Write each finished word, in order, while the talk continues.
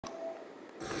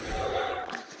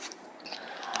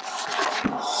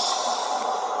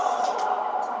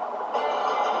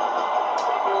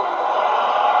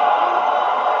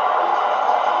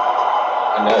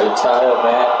Another title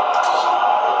match.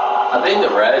 I think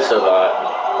the rest of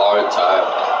our title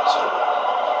match.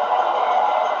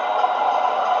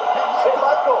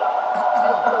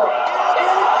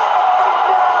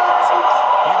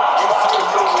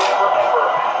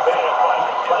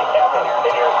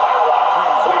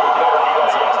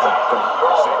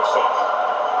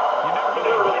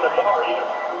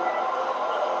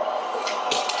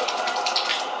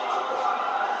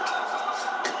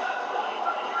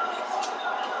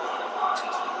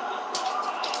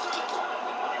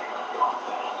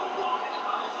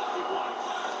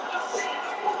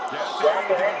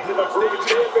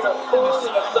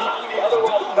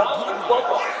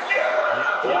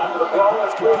 The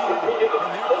Brawling Brutes competed in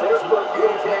their first World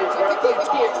Games match. I think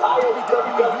the entire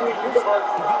WWE Universe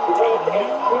developed a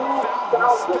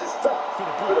newfound respect for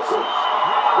the Brutes.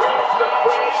 Here's the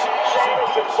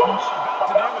championship folks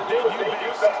about to do what they do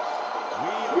best.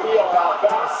 We are about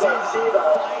to see the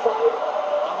fight of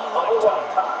a lifetime.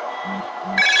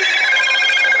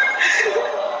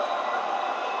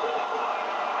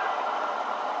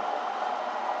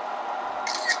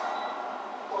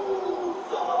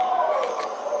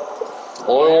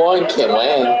 Only one can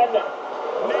win.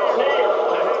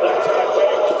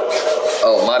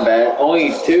 Oh, my bad.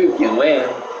 Only two can win.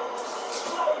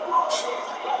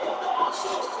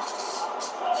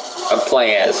 I'm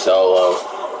playing as solo.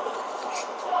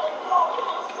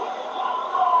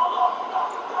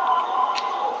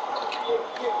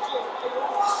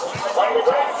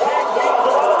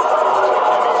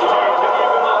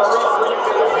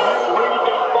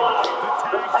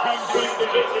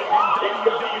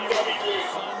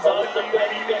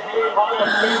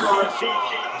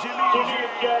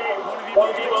 One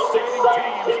of the most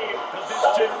exciting teams of this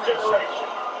generation.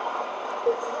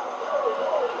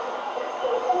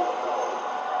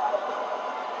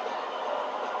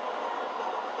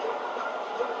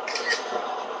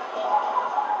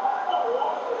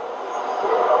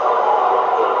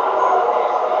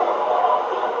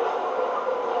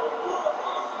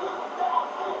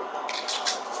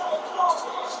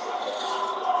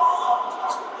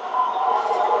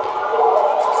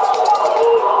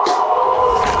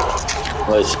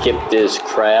 Let's skip this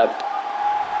crap.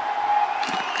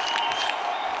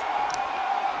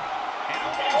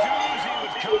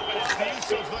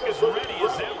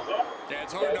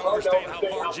 It's hard to understand how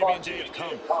far Jimmy and Jay have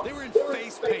come. They were in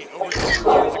face paint over 2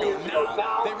 years ago.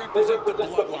 Now they represent the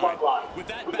bloodline. With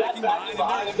that backing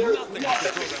behind them, there's nothing that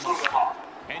can throw them off.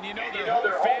 And you know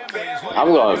their whole family is I'm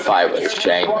going to fight with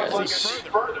Sheamus.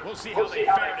 We'll see how they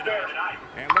fare tonight.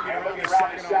 And looking around this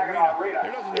Saginaw Arena,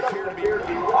 there doesn't appear to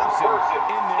be one person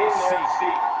in their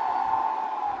seat.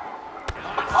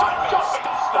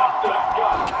 Stop that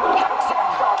gun.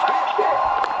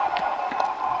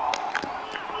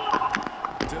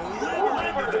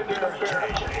 Delivered into the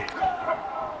barricade.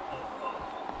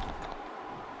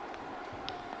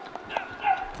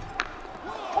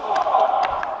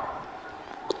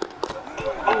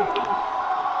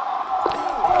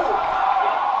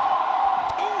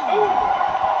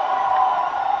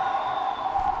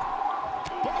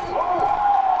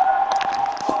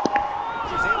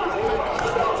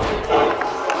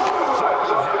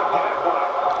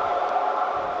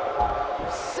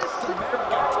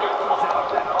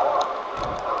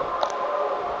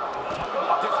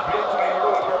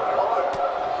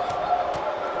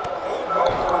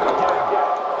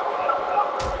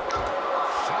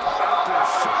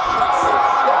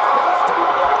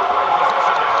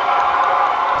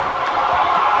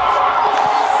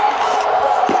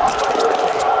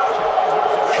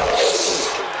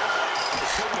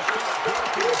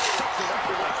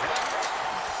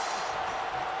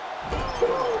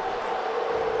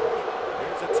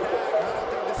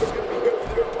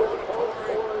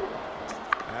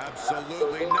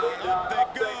 Absolutely not. Up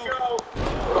they go.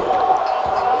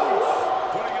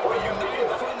 Putting up a united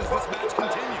front as this match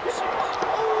continues.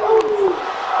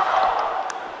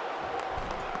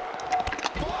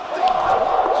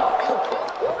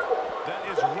 That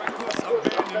is reckless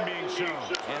abandon being shown.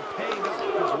 And paying off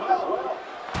as well.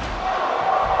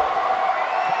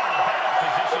 Bad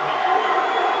position here.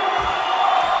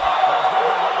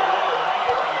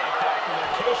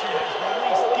 Location has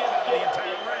released Give out the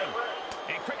entire ring.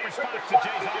 And quick response to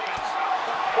Jay's offense.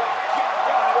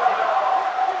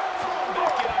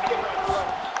 Back in under the ropes.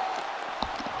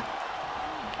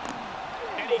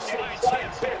 And he slides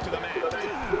him back to the mat.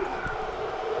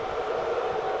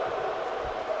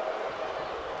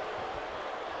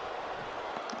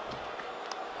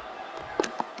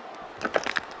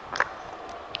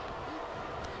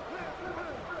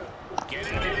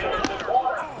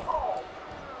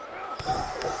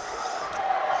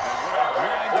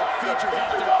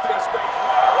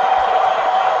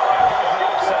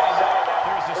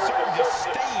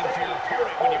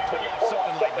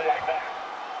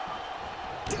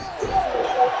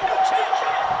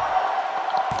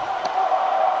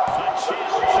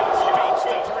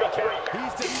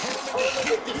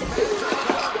 get this matchup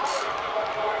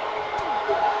going.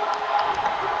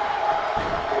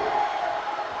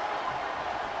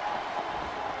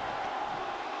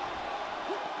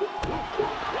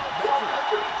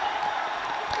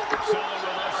 Selling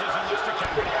with us isn't just a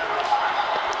capitalize.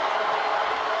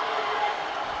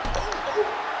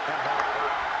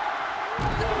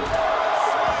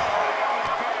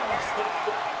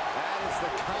 That is the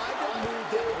kind of move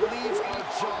that leaves our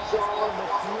jaws on the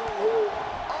floor.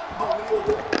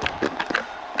 Unbelievable.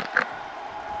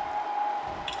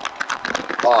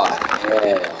 Oh,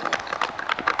 hell.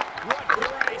 What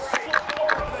grace!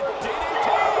 Floor with a DDT!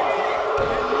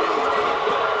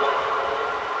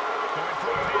 Going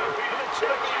for a pin and a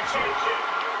championship.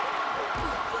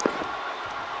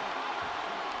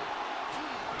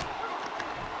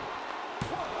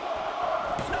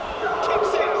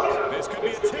 Kicks out. This could be a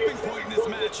tipping point in this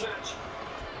match.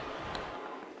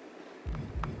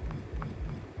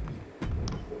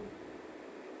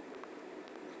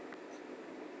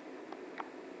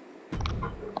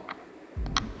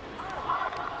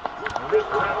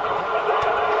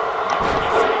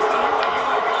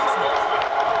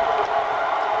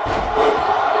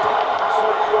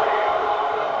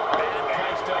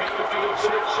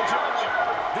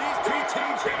 These two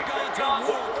teams have gone to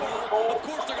war, Cole. Of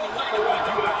course they're going to like it when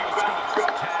a few balls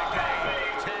scores. Tag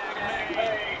made. Tag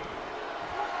made.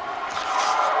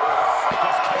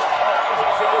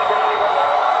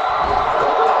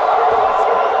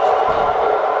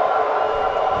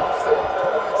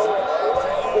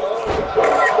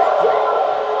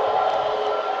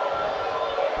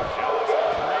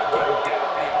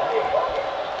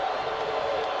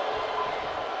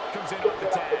 Comes in off the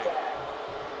tag.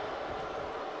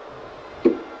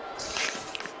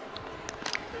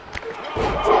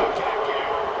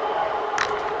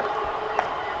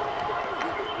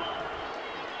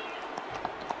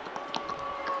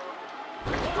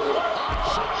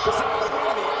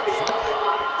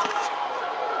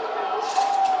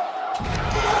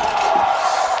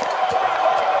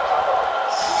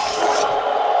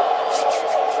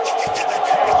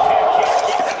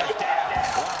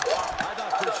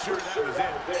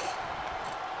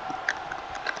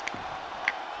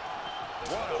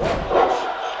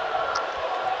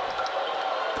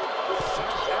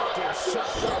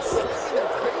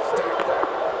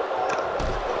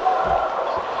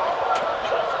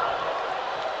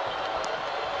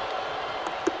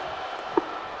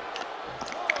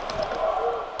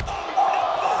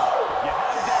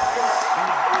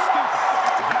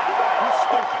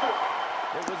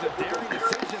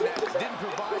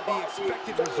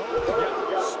 Expected result.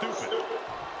 Yeah, stupid.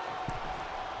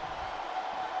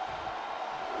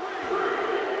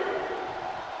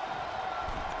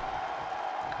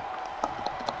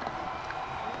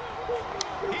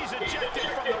 He's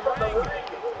ejected from the ring.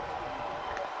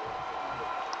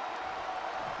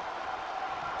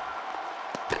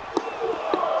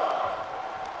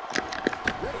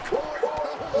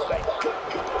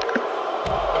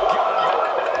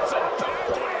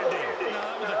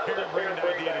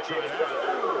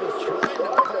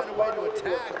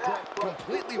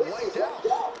 Completely wiped out.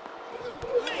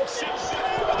 Makes it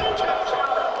with a counter.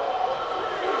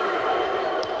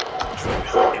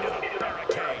 Into the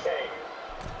barricade.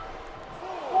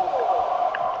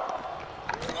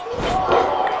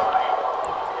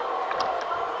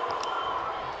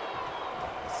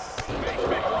 Big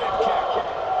whip kick.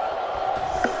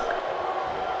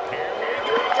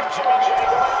 Here we go, Jimmy.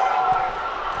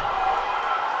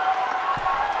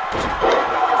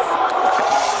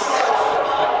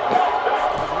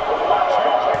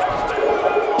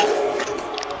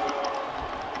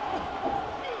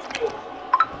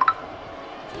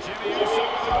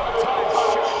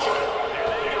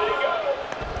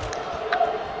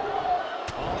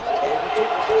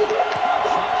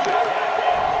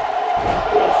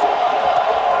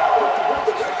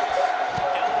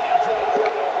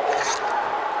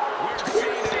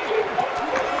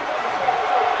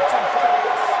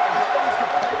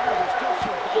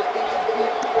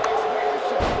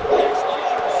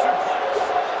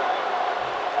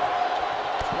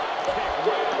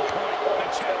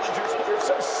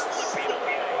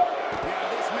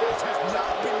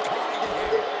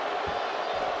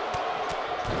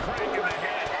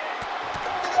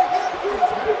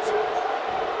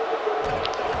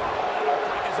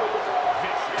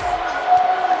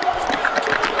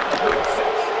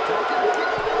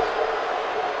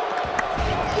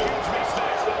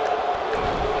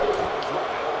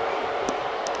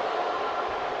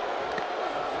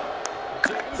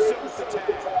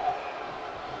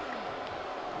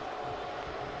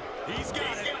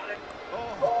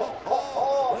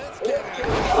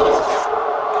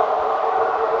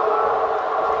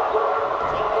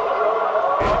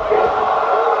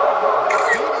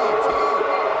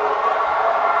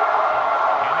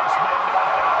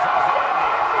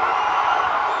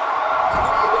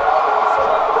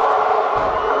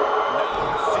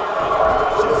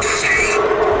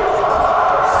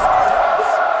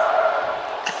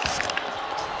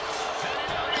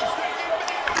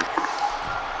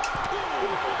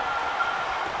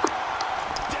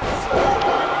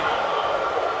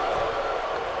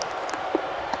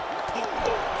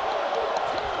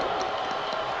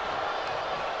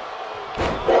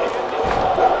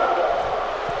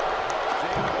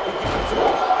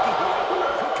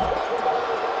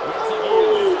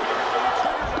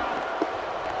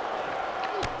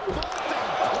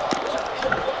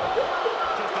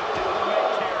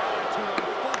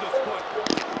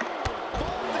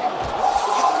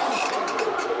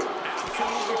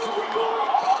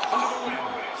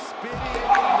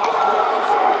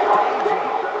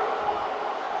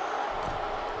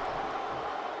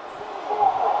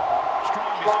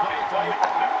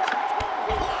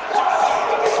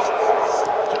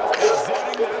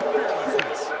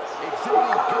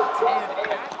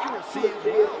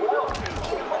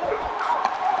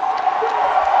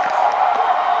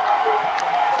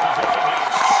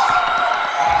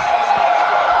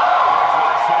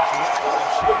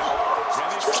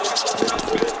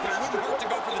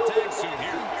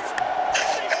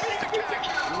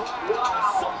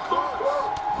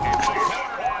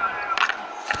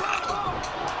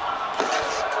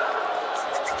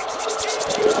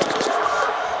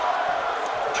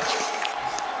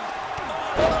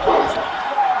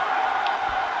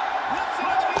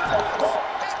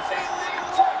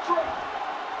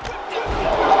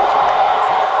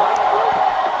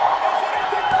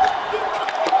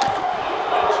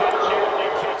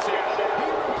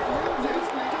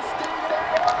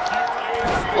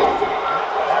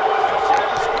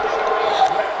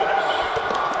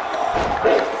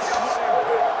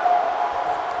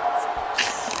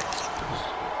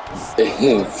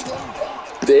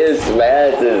 This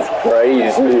match is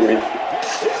crazy.